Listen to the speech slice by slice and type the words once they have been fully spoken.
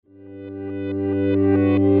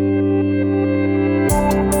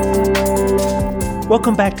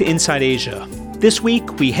Welcome back to Inside Asia. This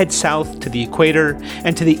week, we head south to the equator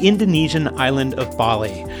and to the Indonesian island of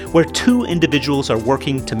Bali, where two individuals are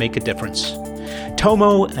working to make a difference.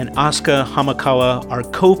 Tomo and Aska Hamakawa are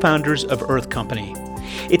co-founders of Earth Company.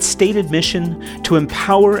 Its stated mission: to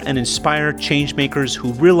empower and inspire changemakers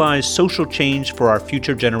who realize social change for our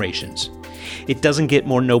future generations. It doesn't get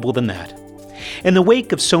more noble than that. In the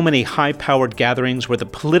wake of so many high-powered gatherings where the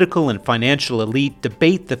political and financial elite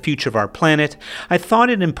debate the future of our planet, I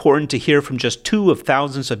thought it important to hear from just two of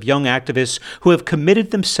thousands of young activists who have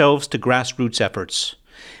committed themselves to grassroots efforts.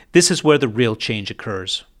 This is where the real change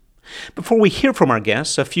occurs. Before we hear from our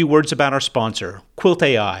guests, a few words about our sponsor, Quilt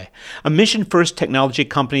AI, a mission-first technology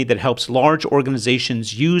company that helps large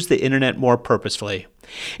organizations use the internet more purposefully.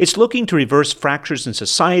 It's looking to reverse fractures in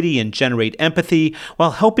society and generate empathy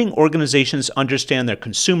while helping organizations understand their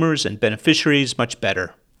consumers and beneficiaries much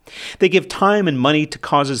better. They give time and money to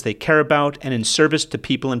causes they care about and in service to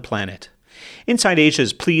people and planet. Inside Asia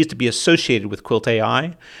is pleased to be associated with Quilt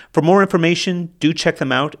AI. For more information, do check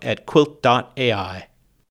them out at quilt.ai.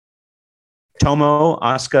 Tomo,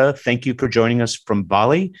 Aska, thank you for joining us from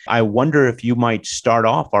Bali. I wonder if you might start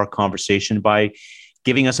off our conversation by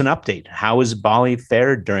giving us an update. How has Bali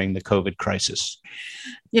fared during the COVID crisis?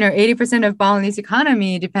 80% of Balinese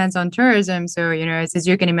economy depends on tourism. So, as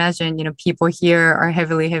you can imagine, people here are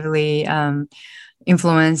heavily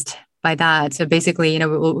influenced by that. So basically,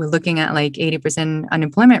 we're looking at like 80%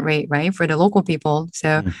 unemployment rate, right, for the local people.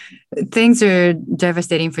 So things are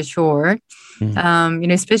devastating for sure.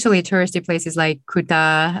 Especially touristy places like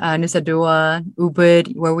Kuta, Nusa Dua,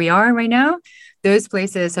 Ubud, where we are right now. Those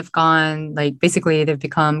places have gone, basically they've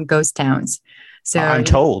become ghost towns. So I'm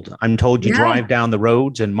told you drive down the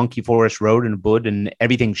roads and Monkey Forest Road in Ubud and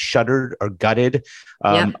everything's shuttered or gutted.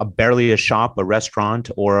 Barely a shop, a restaurant,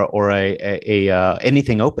 or a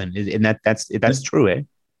anything open. And that's true, eh?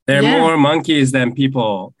 There are more monkeys than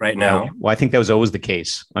people right now. Well, I think that was always the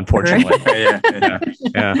case, unfortunately.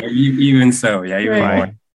 Yeah. Even so, even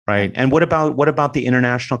more. Right. And what about the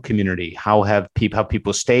international community? How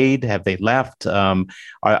people stayed? Have they left?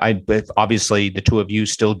 Obviously, the two of you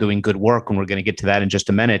still doing good work, and we're going to get to that in just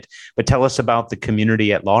a minute. But tell us about the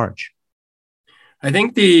community at large. I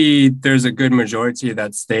think there's a good majority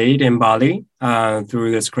that stayed in Bali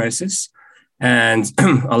through this crisis. And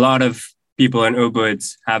a lot of people in Ubud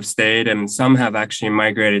have stayed, and some have actually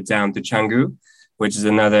migrated down to Canggu, which is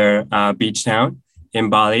another beach town in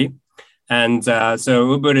Bali. And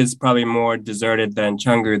so Ubud is probably more deserted than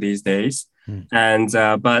Canggu these days. And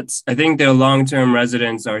but I think their long-term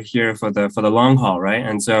residents are here for the long haul, right?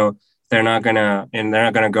 And so they're not gonna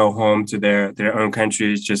go home to their own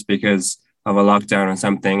countries just because of a lockdown or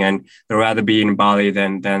something, and they'd rather be in Bali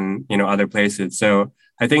than other places. So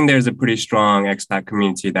I think there's a pretty strong expat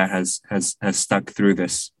community that has stuck through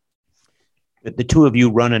this. The two of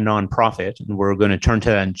you run a nonprofit, and we're going to turn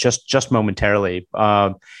to that in just momentarily.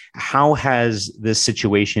 How has this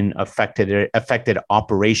situation affected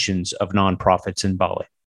operations of nonprofits in Bali?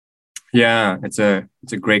 Yeah, it's a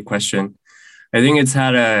great question. I think it's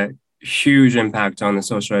had a huge impact on the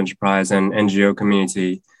social enterprise and NGO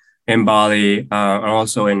community in Bali, and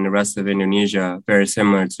also in the rest of Indonesia, very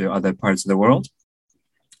similar to other parts of the world.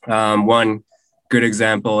 One good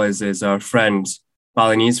example is our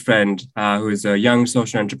Balinese friend, who is a young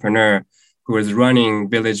social entrepreneur who was running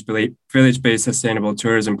village-based sustainable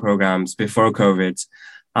tourism programs before COVID.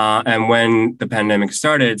 And when the pandemic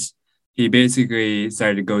started, he basically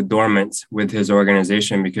started to go dormant with his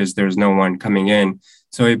organization because there was no one coming in.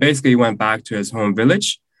 So he basically went back to his home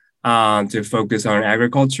village to focus on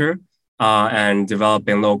agriculture and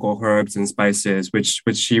developing local herbs and spices, which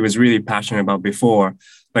he was really passionate about before.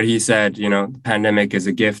 But he said, the pandemic is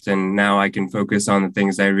a gift, and now I can focus on the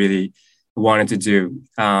things I really wanted to do.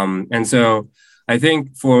 And so I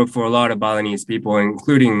think for a lot of Balinese people,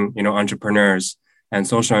 including, entrepreneurs and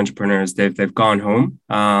social entrepreneurs, they've gone home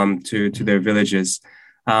to their villages.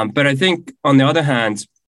 But I think on the other hand,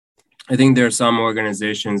 I think there are some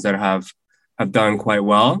organizations that have done quite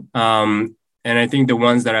well. And I think the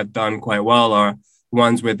ones that have done quite well are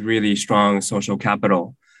ones with really strong social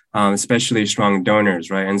capital. Especially strong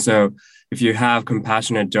donors, right? And so if you have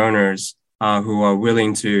compassionate donors who are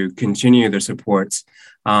willing to continue their supports,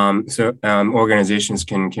 organizations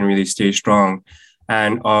can really stay strong.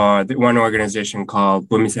 And the one organization called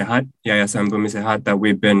Bumi Sehat, Yayasan Bumi Sehat, that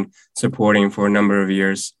we've been supporting for a number of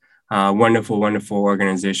years, wonderful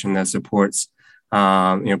organization that supports,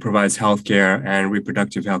 provides healthcare and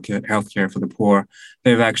reproductive healthcare for the poor.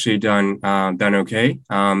 They've actually done okay.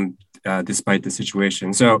 despite the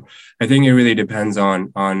situation. So I think it really depends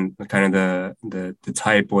on kind of the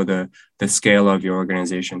type or the scale of your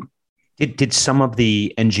organization. Did some of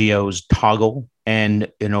the NGOs toggle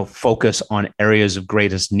and focus on areas of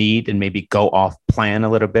greatest need and maybe go off plan a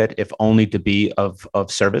little bit, if only to be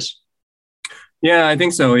of service? Yeah, I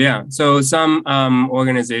think so. Yeah, so some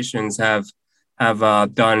organizations have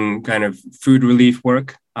done kind of food relief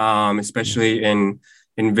work, especially in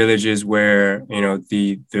villages where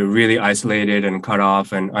they're really isolated and cut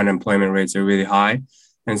off, and unemployment rates are really high,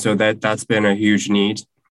 and so that's been a huge need.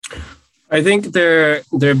 I think there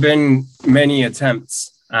have been many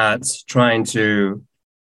attempts at trying to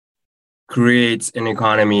create an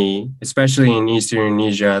economy, especially in Eastern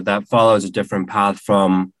Indonesia, that follows a different path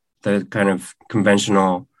from the kind of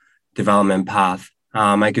conventional development path.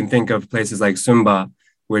 I can think of places like Sumba,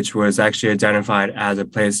 which was actually identified as a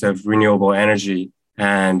place of renewable energy.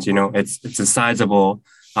 And, it's a sizable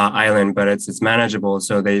island, but it's manageable.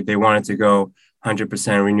 So they wanted to go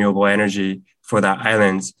 100% renewable energy for that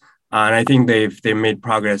island. And I think they've made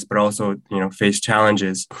progress, but also, faced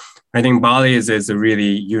challenges. I think Bali is a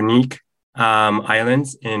really unique island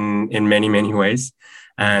in many, many ways.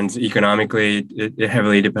 And economically, it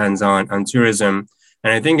heavily depends on tourism.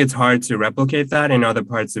 And I think it's hard to replicate that in other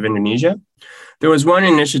parts of Indonesia. There was one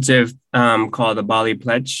initiative called the Bali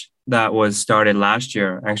Pledge that was started last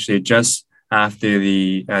year, actually just after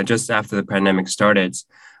the pandemic started.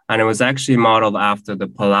 And it was actually modeled after the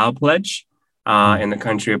Palau Pledge in the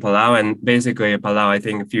country of Palau. And basically Palau, I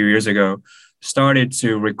think a few years ago, started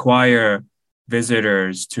to require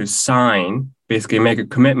visitors to sign, basically make a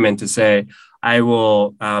commitment to say, I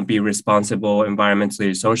will be responsible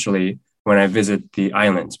environmentally, socially when I visit the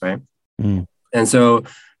islands, right? Mm. And so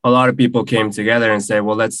a lot of people came together and said,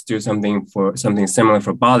 well, let's do something similar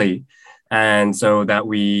for Bali. And so that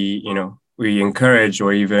we encourage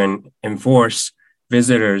or even enforce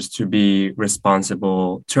visitors to be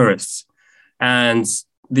responsible tourists. And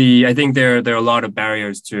I think there are a lot of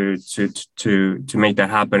barriers to make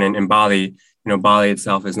that happen in Bali. Bali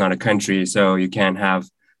itself is not a country, so you can't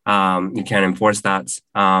enforce that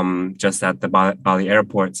just at the Bali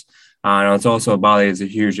airports. And it's also Bali is a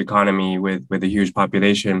huge economy with a huge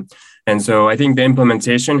population, and so I think the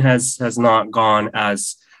implementation has not gone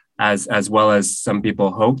as well as some people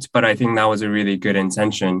hoped. But I think that was a really good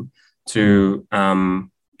intention to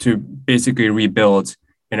basically rebuild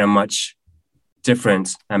in a much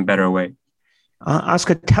different and better way.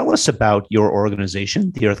 Oscar, tell us about your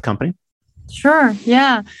organization, the Earth Company. Sure.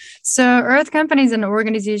 Yeah. So Earth Company is an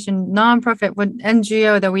organization, nonprofit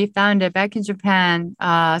NGO that we founded back in Japan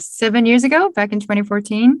 7 years ago, back in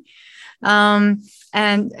 2014.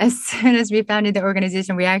 And as soon as we founded the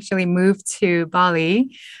organization, we actually moved to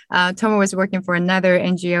Bali. Tomo was working for another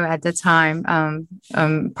NGO at the time,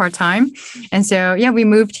 part-time. And so, we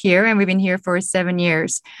moved here and we've been here for 7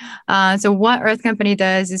 years. So what Earth Company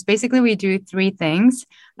does is basically we do three things.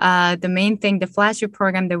 The main thing, the flagship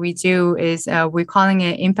program that we do is we're calling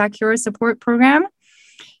it Impact Hero Support Program.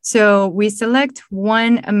 So we select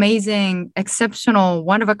one amazing, exceptional,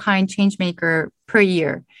 one-of-a-kind change maker per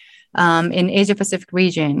year. In Asia Pacific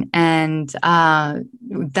region. And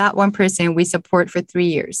that one person we support for 3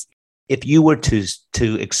 years. If you were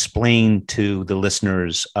to explain to the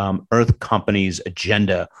listeners Earth Company's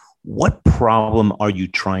agenda, what problem are you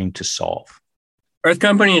trying to solve? Earth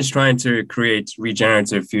Company is trying to create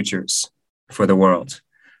regenerative futures for the world.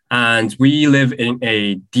 And we live in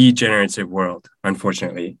a degenerative world,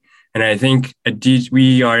 unfortunately. And I think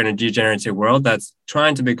we are in a degenerative world that's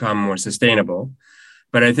trying to become more sustainable.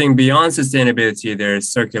 But I think beyond sustainability,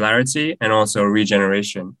 there's circularity and also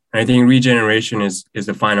regeneration. And I think regeneration is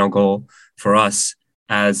the final goal for us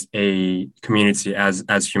as a community, as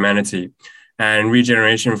humanity. And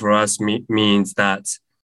regeneration for us means that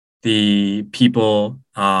the people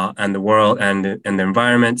and the world and the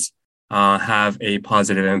environment have a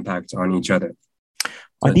positive impact on each other.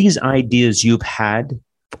 Are these ideas you've had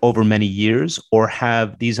over many years, or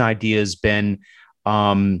have these ideas been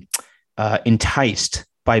enticed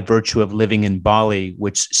by virtue of living in Bali,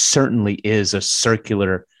 which certainly is a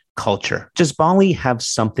circular culture? Does Bali have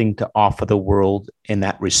something to offer the world in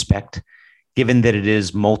that respect, given that it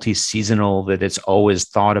is multi-seasonal, that it's always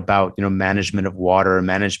thought about, management of water,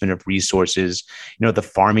 management of resources, the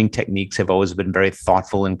farming techniques have always been very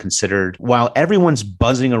thoughtful and considered, while everyone's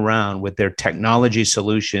buzzing around with their technology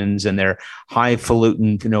solutions and their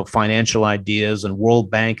highfalutin, financial ideas, and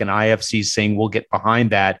World Bank and IFC saying we'll get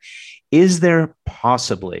behind that. Is there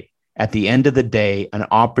possibly at the end of the day, an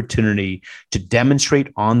opportunity to demonstrate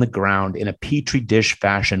on the ground in a petri dish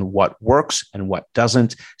fashion what works and what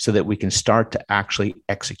doesn't, so that we can start to actually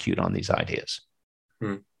execute on these ideas.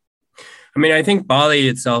 I mean, I think Bali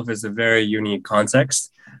itself is a very unique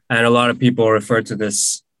context, and a lot of people refer to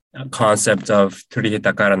this concept of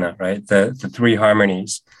Trihita Karana, right? The three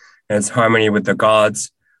harmonies. And it's harmony with the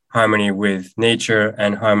gods, harmony with nature,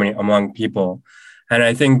 and harmony among people. And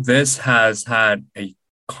I think this has had a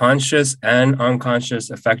conscious and unconscious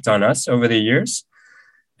effect on us over the years.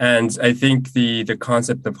 And I think the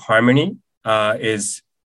concept of harmony is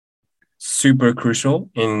super crucial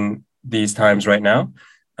in these times right now,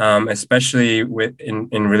 especially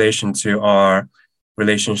in relation to our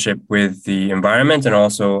relationship with the environment and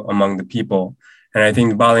also among the people. And I think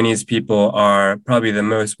the Balinese people are probably the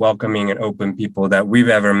most welcoming and open people that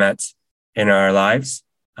we've ever met in our lives.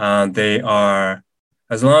 They are,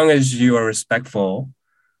 as long as you are respectful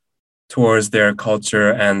towards their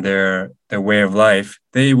culture and their way of life,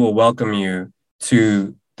 they will welcome you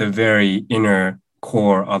to the very inner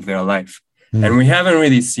core of their life. And we haven't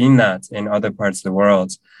really seen that in other parts of the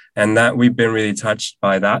world. And that we've been really touched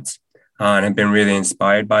by that and have been really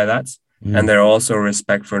inspired by that. And their also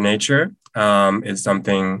respect for nature is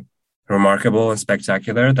something remarkable and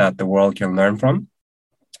spectacular that the world can learn from.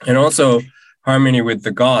 And also harmony with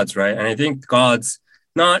the gods, right? And I think gods,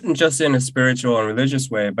 not just in a spiritual and religious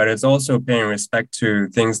way, but it's also paying respect to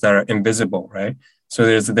things that are invisible, right? So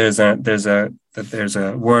there's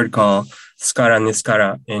a word called skara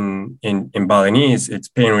niskara in Balinese. It's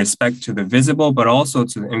paying respect to the visible, but also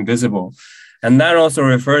to the invisible. And that also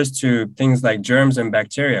refers to things like germs and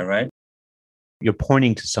bacteria, right? You're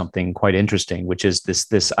pointing to something quite interesting, which is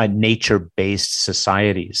this nature-based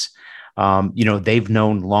societies. They've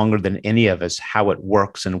known longer than any of us how it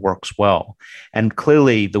works and works well. And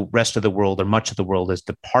clearly the rest of the world, or much of the world, has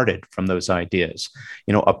departed from those ideas,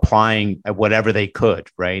 applying whatever they could,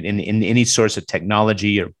 right, in any source of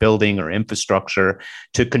technology or building or infrastructure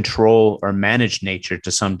to control or manage nature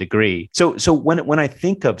to some degree. So when I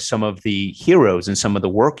think of some of the heroes and some of the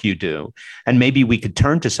work you do, and maybe we could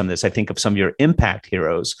turn to some of this, I think of some of your impact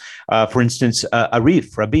heroes, for instance,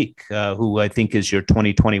 Arif Rabik, who I think is your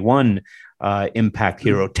 2021 impact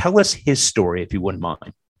hero. Tell us his story, if you wouldn't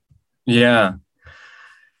mind. Yeah.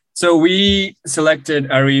 So we selected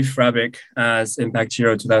Arif Rabik as Impact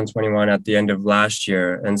Hero 2021 at the end of last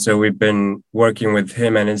year. And so we've been working with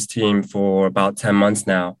him and his team for about 10 months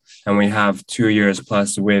now. And we have 2 years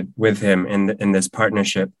plus with him in this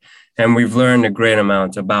partnership. And we've learned a great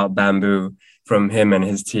amount about bamboo from him and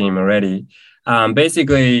his team already.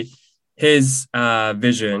 Basically, his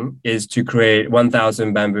vision is to create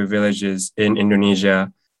 1,000 bamboo villages in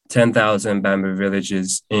Indonesia, 10,000 bamboo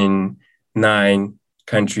villages in 9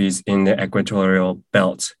 countries in the equatorial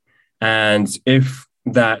belt. And if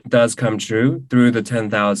that does come true, through the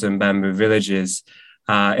 10,000 bamboo villages,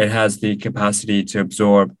 it has the capacity to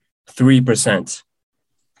absorb 3%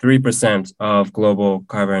 of global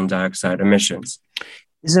carbon dioxide emissions.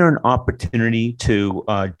 Is there an opportunity to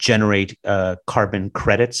generate carbon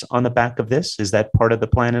credits on the back of this? Is that part of the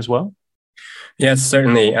plan as well? Yes,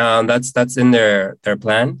 certainly. That's in their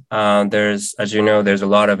plan. There's, as you know, there's a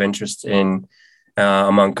lot of interest in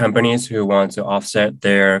among companies who want to offset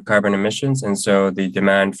their carbon emissions. And so the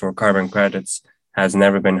demand for carbon credits has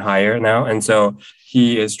never been higher now. And so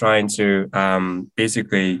he is trying to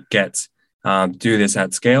basically do this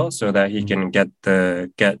at scale so that he can get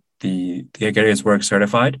his work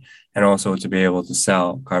certified and also to be able to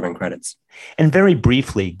sell carbon credits. And very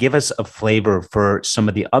briefly, give us a flavor for some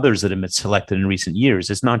of the others that have been selected in recent years.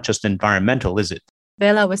 It's not just environmental, is it?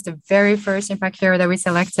 Bella was the very first impact hero that we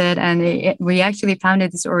selected, and we actually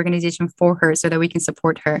founded this organization for her so that we can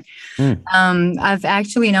support her. I've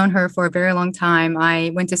actually known her for a very long time.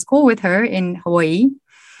 I went to school with her in Hawaii.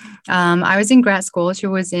 I was in grad school. She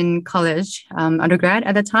was in college, undergrad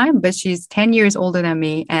at the time, but she's 10 years older than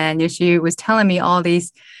me. And she was telling me all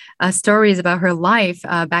these stories about her life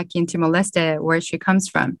back in Timor-Leste, where she comes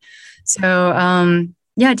from. So,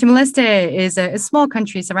 Timor-Leste is a small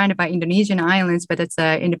country surrounded by Indonesian islands, but it's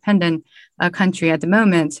an independent country at the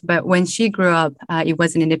moment. But when she grew up, it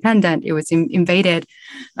wasn't independent. It was invaded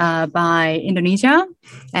by Indonesia.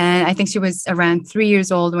 And I think she was around 3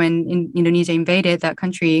 years old when Indonesia invaded that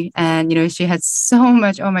country. And, she had so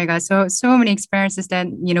much, oh my God, so many experiences that,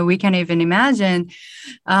 we can't even imagine.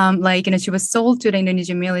 She was sold to the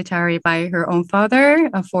Indonesian military by her own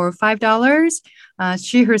father for $5.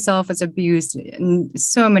 She herself was abused in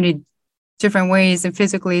so many different ways, and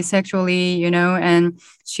physically, sexually, and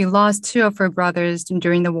she lost 2 of her brothers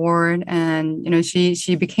during the war. And,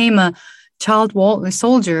 she became a child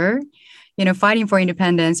soldier, fighting for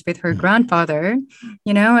independence with her grandfather,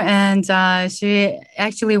 and she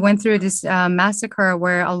actually went through this massacre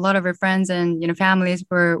where a lot of her friends and, families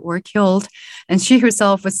were killed. And she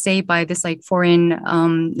herself was saved by this like foreign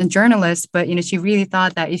journalist. But, she really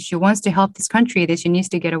thought that if she wants to help this country, that she needs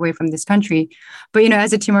to get away from this country. But,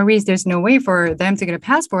 as a Timorese, there's no way for them to get a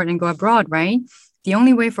passport and go abroad, right? The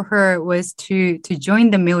only way for her was to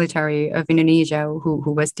join the military of Indonesia,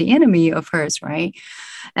 who was the enemy of hers, right?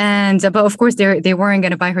 And but of course they weren't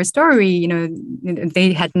going to buy her story.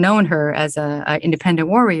 They had known her as a independent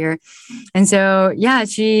warrior, and so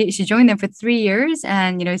she joined them for 3 years,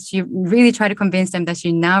 and she really tried to convince them that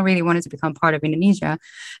she now really wanted to become part of Indonesia.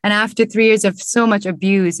 And after 3 years of so much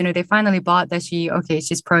abuse, they finally bought that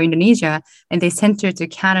she's pro-Indonesia, and they sent her to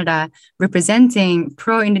Canada representing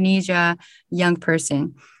pro-Indonesia young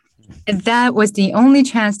person. And that was the only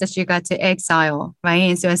chance that she got to exile, right?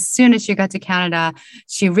 And so as soon as she got to Canada,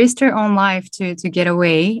 she risked her own life to get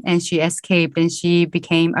away, and she escaped, and she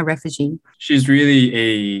became a refugee. She's really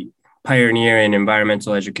a pioneer in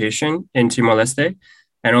environmental education in Timor-Leste.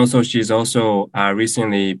 And also she's also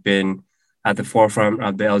recently been at the forefront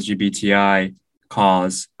of the LGBTI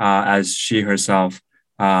cause, as she herself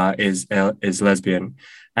is lesbian.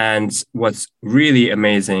 And what's really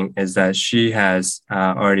amazing is that she has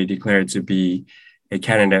already declared to be a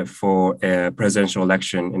candidate for a presidential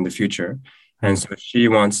election in the future. And so she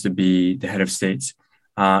wants to be the head of state.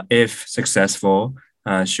 If successful,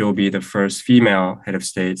 she'll be the first female head of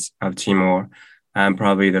state of Timor and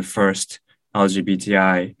probably the first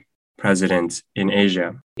LGBTI president in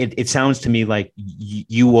Asia. It sounds to me like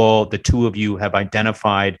you all, the two of you, have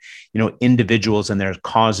identified, individuals and their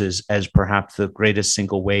causes as perhaps the greatest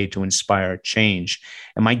single way to inspire change.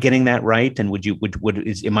 Am I getting that right? And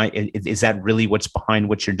is that really what's behind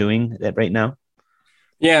what you're doing right now?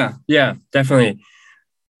 Yeah, definitely.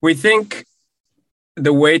 We think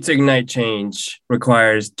the way to ignite change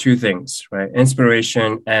requires two things, right?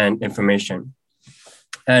 Inspiration and information.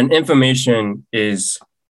 And information is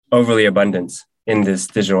overly abundant in this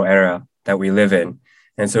digital era that we live in.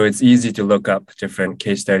 And so it's easy to look up different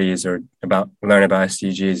case studies or learn about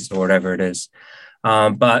SDGs or whatever it is.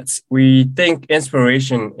 But we think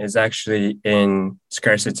inspiration is actually in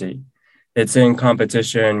scarcity. It's in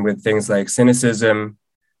competition with things like cynicism,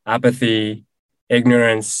 apathy,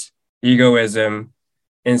 ignorance, egoism,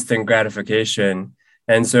 instant gratification.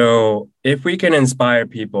 And so if we can inspire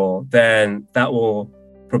people, then that will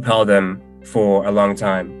propel them for a long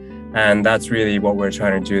time. And that's really what we're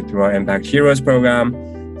trying to do through our Impact Heroes program,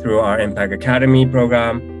 through our Impact Academy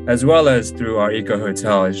program, as well as through our Eco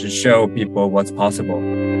Hotel, is to show people what's possible.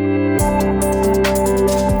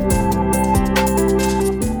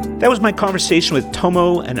 That was my conversation with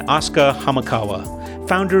Tomo and Aska Hamakawa,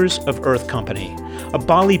 founders of Earth Company, a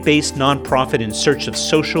Bali-based nonprofit in search of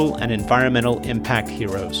social and environmental impact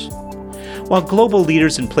heroes. While global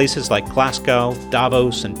leaders in places like Glasgow,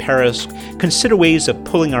 Davos, and Paris consider ways of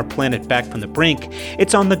pulling our planet back from the brink,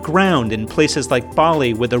 it's on the ground in places like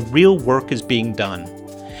Bali where the real work is being done.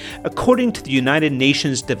 According to the United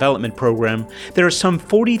Nations Development Program, there are some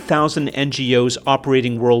 40,000 NGOs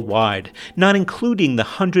operating worldwide, not including the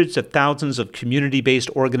hundreds of thousands of community-based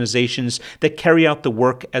organizations that carry out the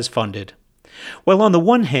work as funded. While on the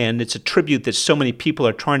one hand, it's a tribute that so many people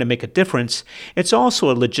are trying to make a difference, it's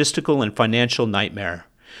also a logistical and financial nightmare.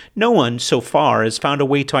 No one, so far, has found a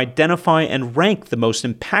way to identify and rank the most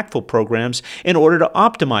impactful programs in order to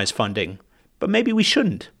optimize funding. But maybe we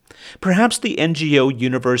shouldn't. Perhaps the NGO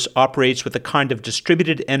universe operates with a kind of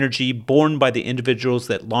distributed energy born by the individuals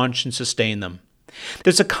that launch and sustain them.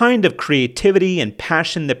 There's a kind of creativity and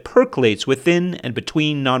passion that percolates within and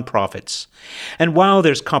between nonprofits. And while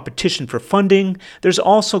there's competition for funding, there's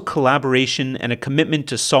also collaboration and a commitment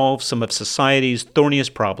to solve some of society's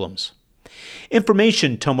thorniest problems.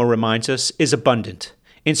 Information, Tomo reminds us, is abundant.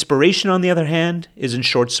 Inspiration, on the other hand, is in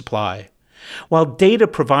short supply. While data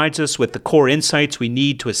provides us with the core insights we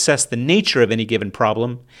need to assess the nature of any given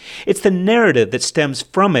problem, it's the narrative that stems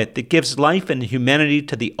from it that gives life and humanity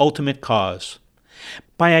to the ultimate cause.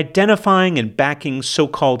 By identifying and backing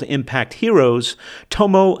so-called impact heroes,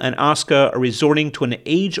 Tomo and Aska are resorting to an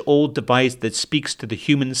age-old device that speaks to the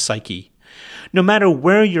human psyche. No matter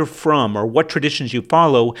where you're from or what traditions you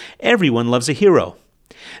follow, everyone loves a hero.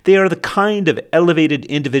 They are the kind of elevated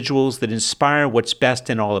individuals that inspire what's best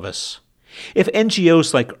in all of us. If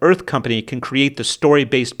NGOs like Earth Company can create the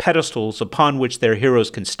story-based pedestals upon which their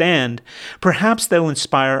heroes can stand, perhaps they'll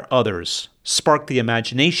inspire others, spark the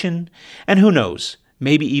imagination, and who knows,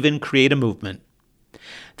 maybe even create a movement.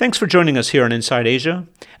 Thanks for joining us here on Inside Asia.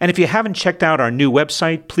 And if you haven't checked out our new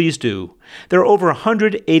website, please do. There are over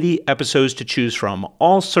 180 episodes to choose from,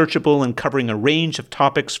 all searchable and covering a range of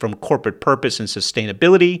topics from corporate purpose and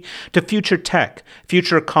sustainability to future tech,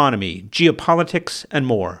 future economy, geopolitics, and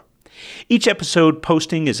more. Each episode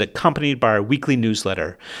posting is accompanied by our weekly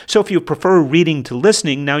newsletter, so if you prefer reading to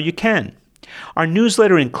listening, now you can. Our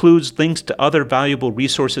newsletter includes links to other valuable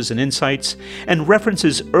resources and insights, and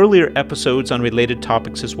references earlier episodes on related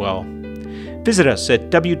topics as well. Visit us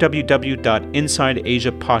at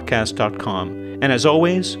www.insideasiapodcast.com. And as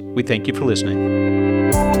always, we thank you for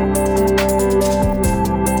listening.